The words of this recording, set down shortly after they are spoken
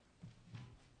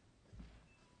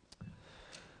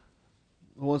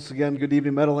Once again, good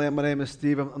evening, Meadowland. My name is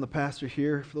Steve. I'm the pastor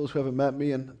here, for those who haven't met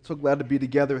me, and so glad to be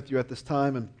together with you at this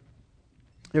time.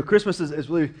 And Christmas is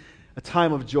really a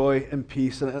time of joy and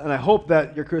peace, and I hope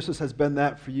that your Christmas has been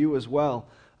that for you as well.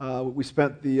 We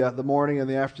spent the morning and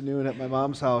the afternoon at my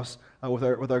mom's house with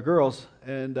our girls,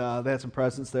 and they had some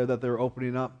presents there that they were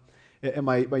opening up. And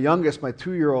my youngest, my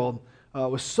 2-year-old,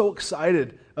 was so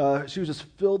excited. She was just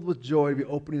filled with joy to be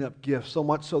opening up gifts, so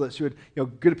much so that she would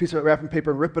get a piece of wrapping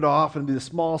paper and rip it off and be the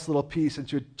smallest little piece, and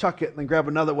she would chuck it and then grab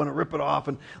another one and rip it off,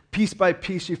 and piece by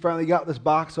piece she finally got this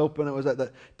box open. It was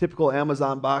that typical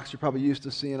Amazon box you're probably used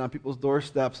to seeing on people's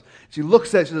doorsteps. She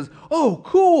looks at it, she says, "Oh,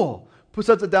 cool!"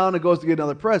 Sets it down and goes to get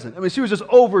another present. I mean, she was just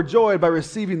overjoyed by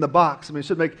receiving the box. I mean,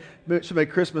 it should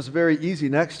make Christmas very easy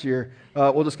next year.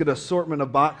 We'll just get an assortment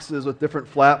of boxes with different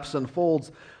flaps and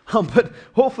folds. But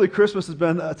hopefully Christmas has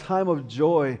been a time of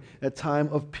joy, a time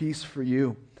of peace for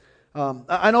you.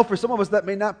 I know for some of us that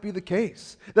may not be the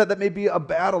case. That may be a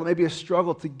battle, it may be a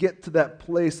struggle to get to that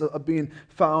place of being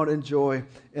found in joy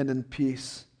and in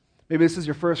peace. Maybe this is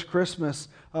your first Christmas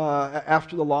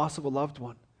after the loss of a loved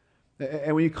one.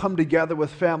 And when you come together with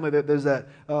family, there's that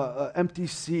empty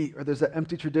seat, or there's that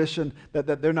empty tradition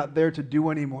that they're not there to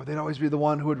do anymore. They'd always be the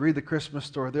one who would read the Christmas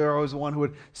story. They're always the one who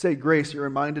would say grace. You're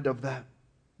reminded of that.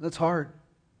 That's hard.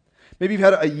 Maybe you've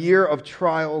had a year of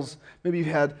trials. Maybe you've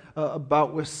had a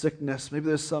bout with sickness. Maybe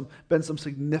there's been some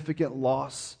significant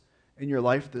loss in your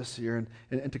life this year.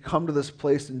 And to come to this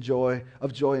place of joy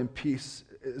and peace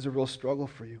is a real struggle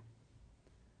for you.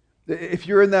 If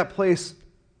you're in that place,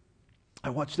 I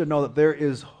want you to know that there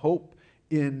is hope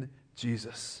in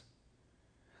Jesus.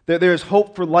 There is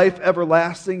hope for life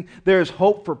everlasting. There is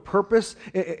hope for purpose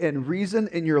and reason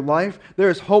in your life. There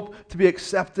is hope to be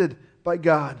accepted by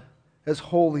God as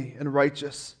holy and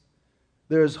righteous.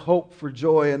 There is hope for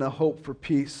joy and a hope for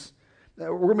peace.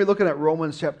 We're going to be looking at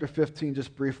Romans chapter 15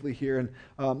 just briefly here.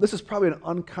 And this is probably an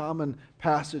uncommon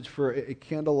passage for a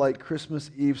candlelight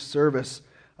Christmas Eve service.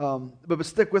 But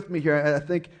stick with me here. I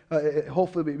think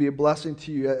hopefully it will be a blessing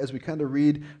to you as we kind of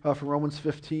read from Romans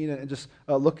 15 and just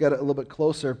look at it a little bit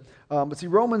closer. But see,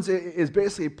 Romans is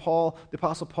basically the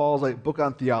Apostle Paul's book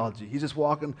on theology. He's just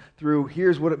walking through,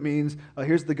 here's what it means,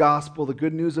 here's the gospel, the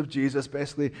good news of Jesus,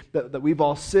 basically that we've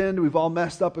all sinned, we've all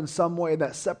messed up in some way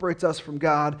that separates us from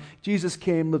God. Jesus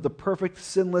came, lived a perfect,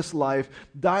 sinless life,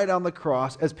 died on the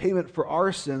cross as payment for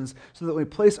our sins, so that when we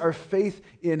place our faith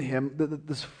in Him,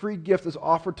 this free gift is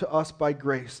offered to us by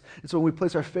grace. And so when we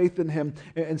place our faith in Him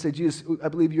and say, Jesus, I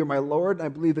believe you are my Lord, and I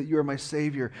believe that you are my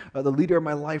Savior, the leader of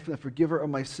my life and the forgiver of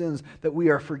my sins, that we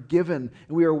are forgiven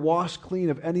and we are washed clean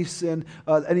of any sin,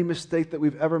 any mistake that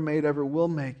we've ever made, ever will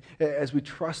make, as we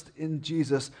trust in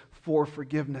Jesus for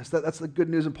forgiveness. That's the good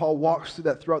news, and Paul walks through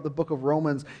that throughout the book of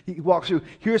Romans. He walks through,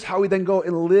 here's how we then go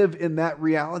and live in that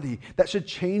reality. That should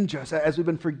change us as we've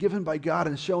been forgiven by God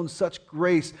and shown such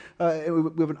grace.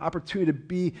 And we have an opportunity to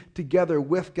be together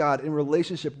with God in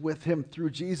relationship with Him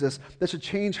through Jesus. That should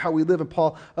change how we live, and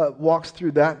Paul walks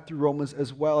through that through Romans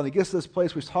as well. And he gets to this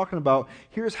place where he's talking about,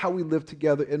 here's how we live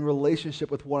together in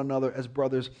relationship with one another as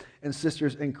brothers and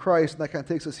sisters in Christ. And that kind of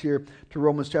takes us here to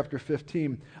Romans chapter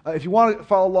 15. If you want to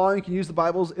follow along, you can use the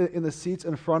Bibles in the seats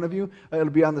in front of you. It'll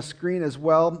be on the screen as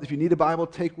well. If you need a Bible,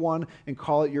 take one and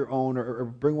call it your own, or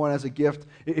bring one as a gift.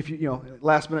 If you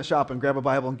last minute shopping, grab a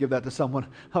Bible and give that to someone.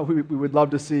 We would love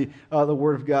to see the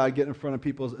Word of God get in front of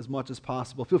people as much as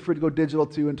possible. Feel free to go digital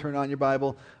too and turn on your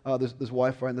Bible. There's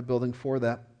Wi-Fi in the building for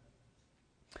that.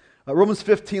 Romans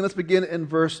 15, let's begin in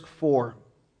verse 4.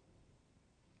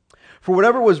 For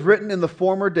whatever was written in the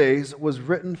former days was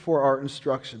written for our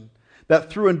instruction, that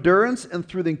through endurance and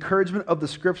through the encouragement of the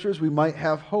Scriptures we might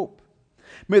have hope.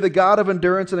 May the God of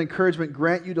endurance and encouragement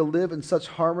grant you to live in such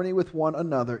harmony with one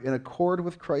another, in accord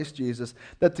with Christ Jesus,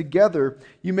 that together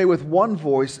you may with one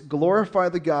voice glorify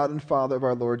the God and Father of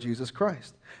our Lord Jesus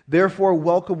Christ. Therefore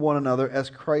welcome one another as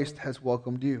Christ has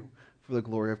welcomed you, for the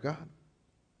glory of God.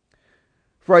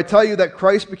 For I tell you that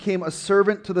Christ became a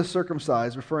servant to the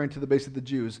circumcised, referring to basically the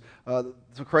Jews.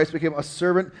 So Christ became a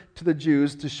servant to the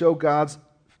Jews to show God's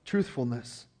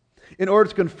truthfulness, in order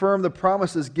to confirm the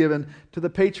promises given to the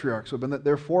patriarchs, who have been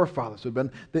their forefathers, who have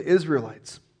been the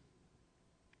Israelites.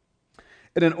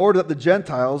 And in order that the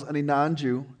Gentiles, any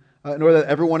non-Jew, in order that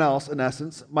everyone else, in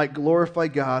essence, might glorify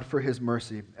God for His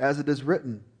mercy, as it is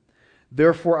written,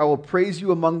 therefore I will praise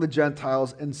you among the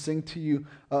Gentiles and sing to you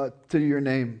to your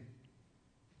name.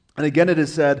 And again it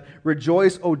is said,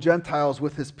 rejoice, O Gentiles,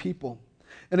 with His people.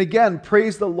 And again,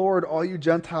 praise the Lord, all you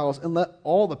Gentiles, and let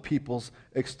all the peoples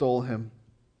extol Him.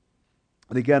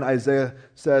 And again, Isaiah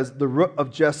says, the root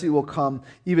of Jesse will come,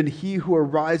 even he who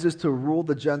arises to rule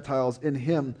the Gentiles. In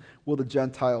him will the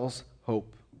Gentiles hope.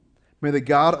 hope. May the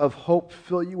God of hope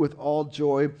fill you with all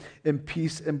joy and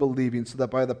peace in believing, so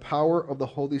that by the power of the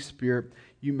Holy Spirit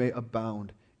you may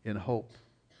abound in hope.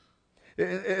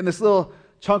 In this little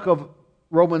chunk of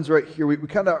Romans right here, we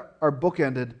kind of are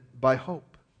bookended by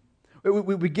hope.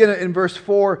 We begin in verse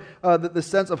 4, the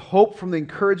sense of hope from the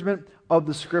encouragement of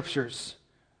the Scriptures.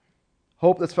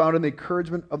 Hope that's found in the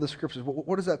encouragement of the Scriptures.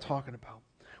 What is that talking about?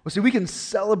 Well, see, we can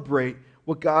celebrate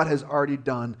what God has already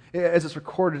done as it's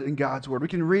recorded in God's Word. We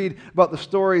can read about the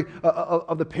story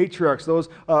of the patriarchs,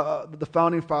 the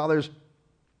founding fathers,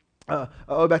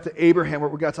 back to Abraham, where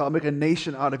God said, I'll make a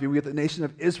nation out of you. We get the nation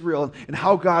of Israel and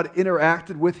how God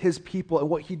interacted with his people and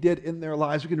what he did in their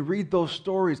lives. We can read those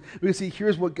stories. We can see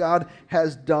here's what God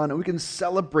has done, and we can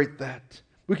celebrate that.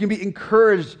 We can be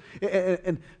encouraged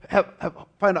and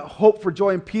find a hope for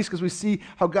joy and peace because we see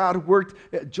how God worked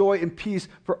joy and peace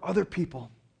for other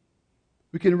people.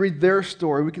 We can read their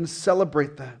story. We can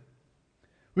celebrate that.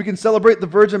 We can celebrate the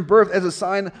virgin birth as a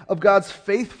sign of God's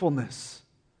faithfulness.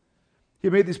 He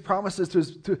made these promises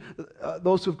to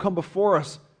those who have come before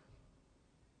us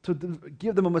to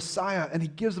give them a Messiah, and he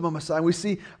gives them a Messiah. And we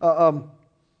see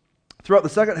throughout the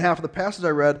second half of the passage I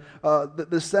read,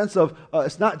 the sense of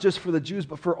it's not just for the Jews,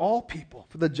 but for all people,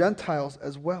 for the Gentiles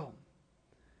as well.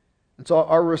 And so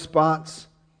our response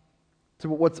to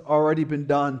what's already been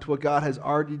done, to what God has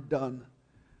already done,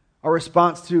 our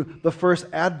response to the first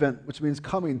advent, which means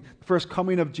coming, the first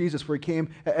coming of Jesus, where he came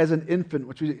as an infant,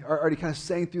 which we already kind of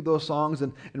sang through those songs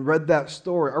and read that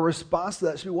story. Our response to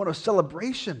that should be one of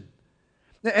celebration.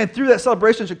 And through that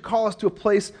celebration should call us to a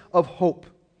place of hope.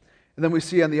 And then we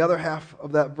see on the other half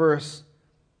of that verse,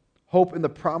 hope in the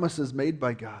promises made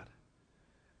by God.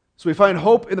 So we find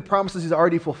hope in the promises he's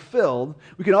already fulfilled.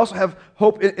 We can also have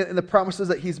hope in the promises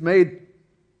that he's made.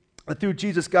 And through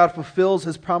Jesus, God fulfills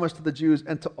his promise to the Jews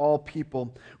and to all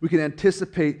people. We can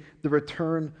anticipate the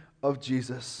return of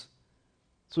Jesus.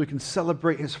 So we can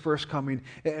celebrate his first coming,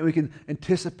 and we can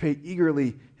anticipate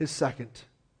eagerly his second.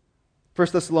 1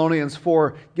 Thessalonians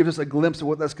 4 gives us a glimpse of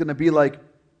what that's going to be like,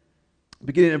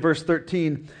 beginning in verse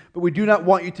 13. But we do not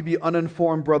want you to be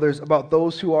uninformed, brothers, about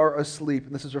those who are asleep,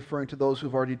 and this is referring to those who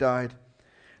have already died,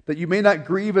 that you may not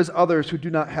grieve as others who do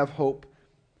not have hope.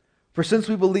 For since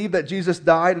we believe that Jesus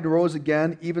died and rose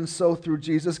again, even so through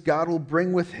Jesus, God will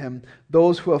bring with him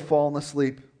those who have fallen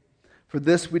asleep. For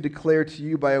this we declare to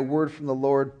you by a word from the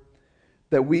Lord,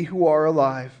 that we who are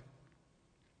alive,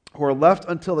 who are left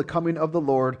until the coming of the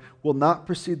Lord, will not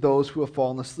precede those who have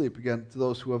fallen asleep. Again, to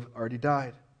those who have already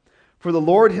died. For the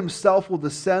Lord himself will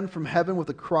descend from heaven with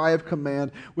a cry of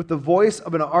command, with the voice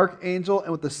of an archangel,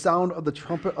 and with the sound of the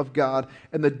trumpet of God,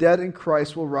 and the dead in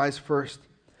Christ will rise first.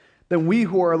 Then we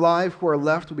who are alive, who are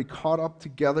left, will be caught up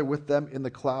together with them in the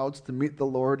clouds to meet the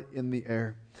Lord in the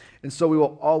air. And so we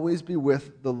will always be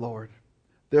with the Lord.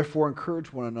 Therefore,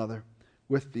 encourage one another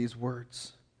with these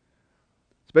words.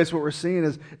 So basically what we're seeing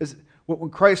is when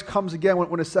Christ comes again,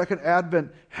 when a second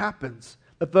advent happens,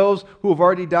 that those who have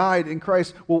already died in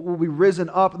Christ will be risen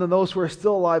up, and then those who are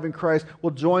still alive in Christ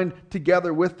will join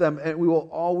together with them, and we will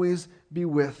always be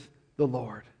with the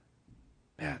Lord.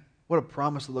 Man, what a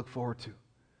promise to look forward to.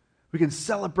 We can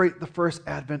celebrate the first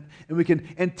advent, and we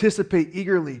can anticipate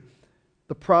eagerly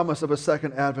the promise of a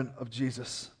second advent of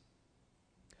Jesus.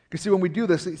 Because see, when we do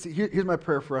this, here's my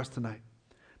prayer for us tonight.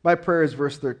 My prayer is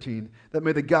verse 13, that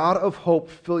may the God of hope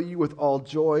fill you with all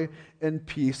joy and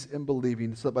peace in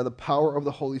believing, so that by the power of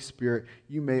the Holy Spirit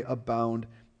you may abound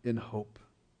in hope.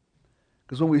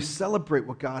 Because when we celebrate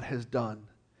what God has done,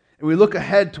 and we look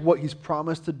ahead to what he's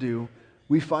promised to do,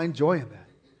 we find joy in that.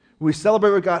 When we celebrate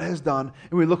what God has done,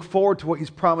 and we look forward to what he's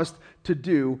promised to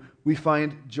do, we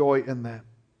find joy in that.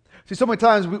 See, so many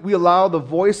times we allow the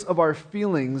voice of our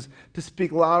feelings to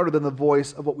speak louder than the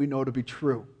voice of what we know to be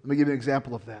true. Let me give you an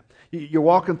example of that. You're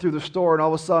walking through the store, and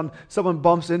all of a sudden, someone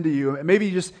bumps into you, and maybe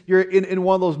you're in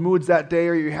one of those moods that day,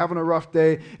 or you're having a rough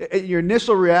day. Your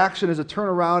initial reaction is to turn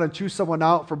around and choose someone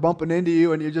out for bumping into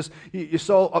you, and you're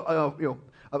so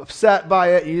upset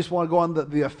by it, and you just want to go on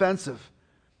the offensive.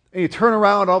 And you turn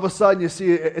around, all of a sudden you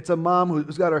see it's a mom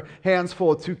who's got her hands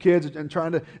full of two kids and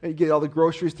trying to get all the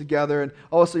groceries together, and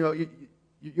all of a sudden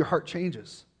your heart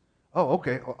changes. Oh,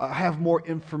 okay, I have more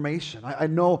information. I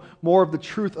know more of the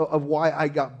truth of why I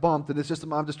got bumped, and it's just a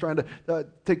mom just trying to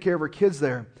take care of her kids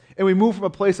there. And we move from a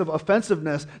place of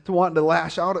offensiveness to wanting to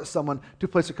lash out at someone to a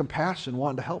place of compassion,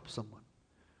 wanting to help someone.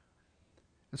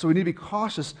 And so we need to be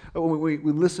cautious when we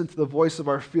listen to the voice of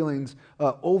our feelings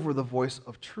over the voice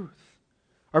of truth.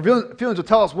 Our feelings will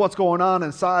tell us what's going on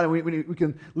inside, and we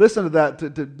can listen to that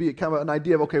to be kind of an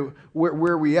idea of, okay,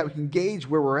 where are we at? We can gauge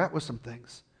where we're at with some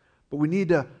things. But we need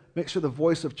to make sure the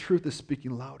voice of truth is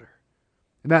speaking louder.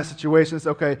 In that situation, it's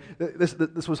okay,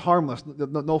 this was harmless.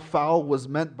 No foul was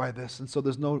meant by this, and so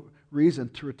there's no reason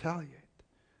to retaliate.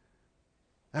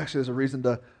 Actually, there's a reason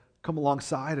to come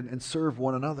alongside and serve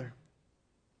one another.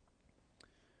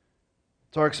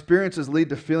 So our experiences lead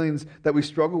to feelings that we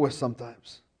struggle with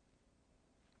sometimes.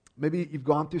 Maybe you've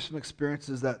gone through some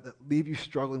experiences that leave you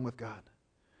struggling with God.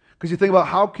 Because you think about,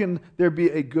 how can there be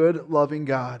a good, loving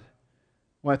God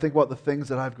when I think about the things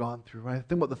that I've gone through, when I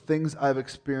think about the things I've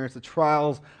experienced, the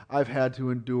trials I've had to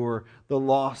endure, the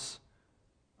loss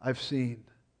I've seen.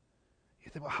 You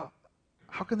think, well,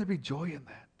 how can there be joy in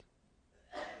that?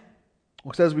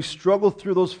 Well, because as we struggle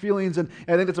through those feelings, and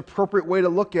I think it's an appropriate way to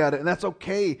look at it, and that's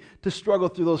okay to struggle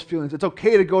through those feelings. It's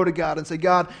okay to go to God and say,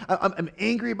 God, I'm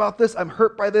angry about this, I'm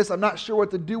hurt by this, I'm not sure what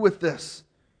to do with this.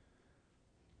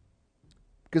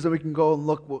 Because then we can go and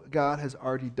look what God has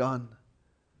already done.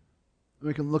 And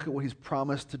we can look at what He's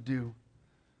promised to do.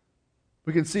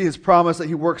 We can see His promise that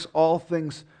He works all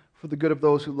things for the good of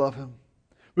those who love Him.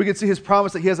 We can see His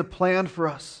promise that He has a plan for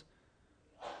us.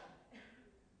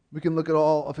 We can look at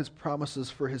all of His promises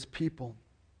for His people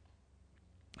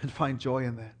and find joy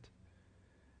in that.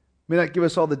 It may not give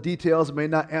us all the details, it may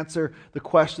not answer the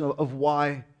question of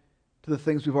why to the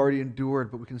things we've already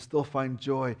endured, but we can still find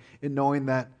joy in knowing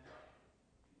that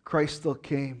Christ still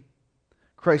came.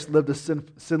 Christ lived a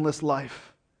sinless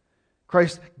life.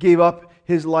 Christ gave up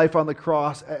His life on the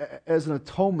cross as an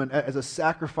atonement, as a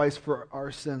sacrifice for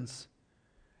our sins.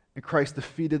 And Christ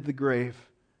defeated the grave,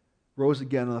 rose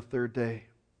again on the third day,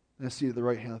 and is seated at the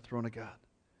right hand of the throne of God.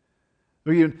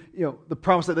 The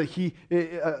promise that He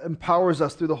empowers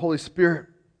us through the Holy Spirit.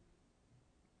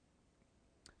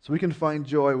 So we can find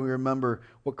joy when we remember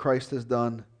what Christ has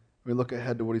done. We look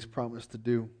ahead to what He's promised to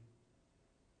do.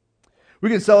 We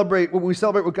can celebrate, when we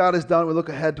celebrate what God has done, we look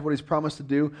ahead to what He's promised to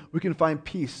do, we can find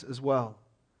peace as well.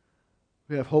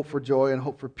 We have hope for joy and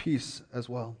hope for peace as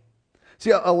well.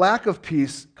 See, a lack of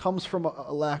peace comes from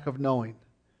a lack of knowing.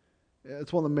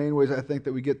 It's one of the main ways I think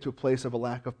that we get to a place of a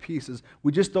lack of peace is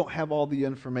we just don't have all the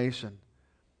information.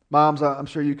 Moms, I'm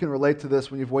sure you can relate to this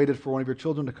when you've waited for one of your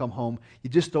children to come home. You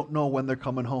just don't know when they're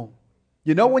coming home.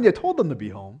 You know when you told them to be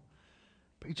home,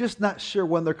 but you're just not sure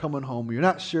when they're coming home. You're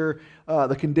not sure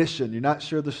the condition. You're not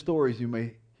sure the stories you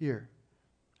may hear.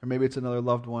 Or maybe it's another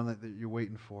loved one that you're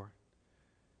waiting for.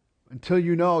 Until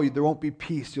you know, there won't be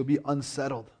peace. You'll be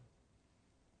unsettled.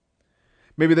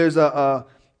 Maybe there's a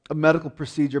medical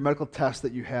procedure, medical test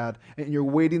that you had, and you're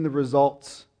waiting the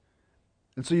results.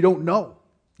 And so you don't know.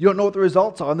 You don't know what the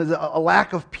results are, and there's a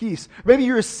lack of peace. Maybe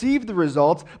you received the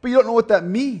results, but you don't know what that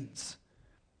means.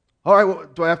 All right, well,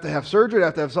 do I have to have surgery? Do I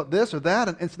have to have this or that?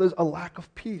 And so there's a lack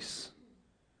of peace.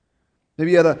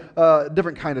 Maybe you had a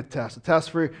different kind of test, a test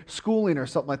for schooling or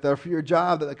something like that, or for your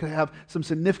job that could have some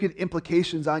significant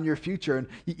implications on your future. And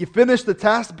you finish the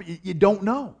test, but you don't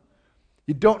know.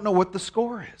 You don't know what the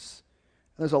score is.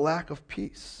 And there's a lack of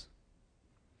peace.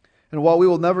 And while we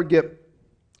will never get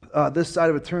this side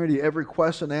of eternity, every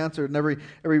question answered and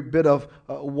every bit of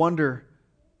wonder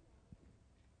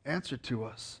answered to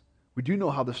us, we do know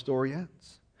how the story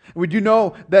ends. And we do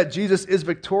know that Jesus is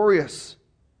victorious.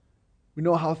 We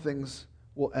know how things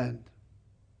will end.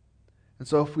 And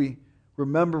so if we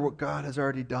remember what God has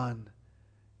already done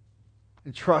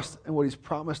and trust in what He's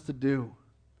promised to do,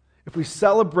 if we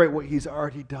celebrate what He's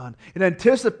already done and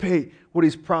anticipate what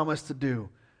He's promised to do,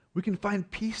 we can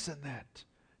find peace in that.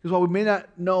 Because while we may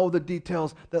not know the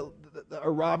details that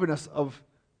are robbing us of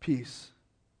peace,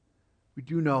 we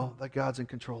do know that God's in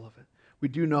control of it. We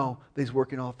do know that He's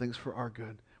working all things for our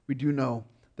good. We do know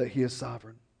that He is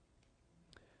sovereign.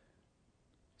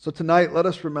 So tonight, let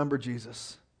us remember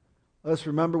Jesus. Let us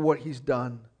remember what He's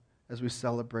done as we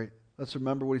celebrate. Let's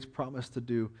remember what He's promised to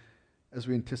do as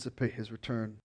we anticipate His return.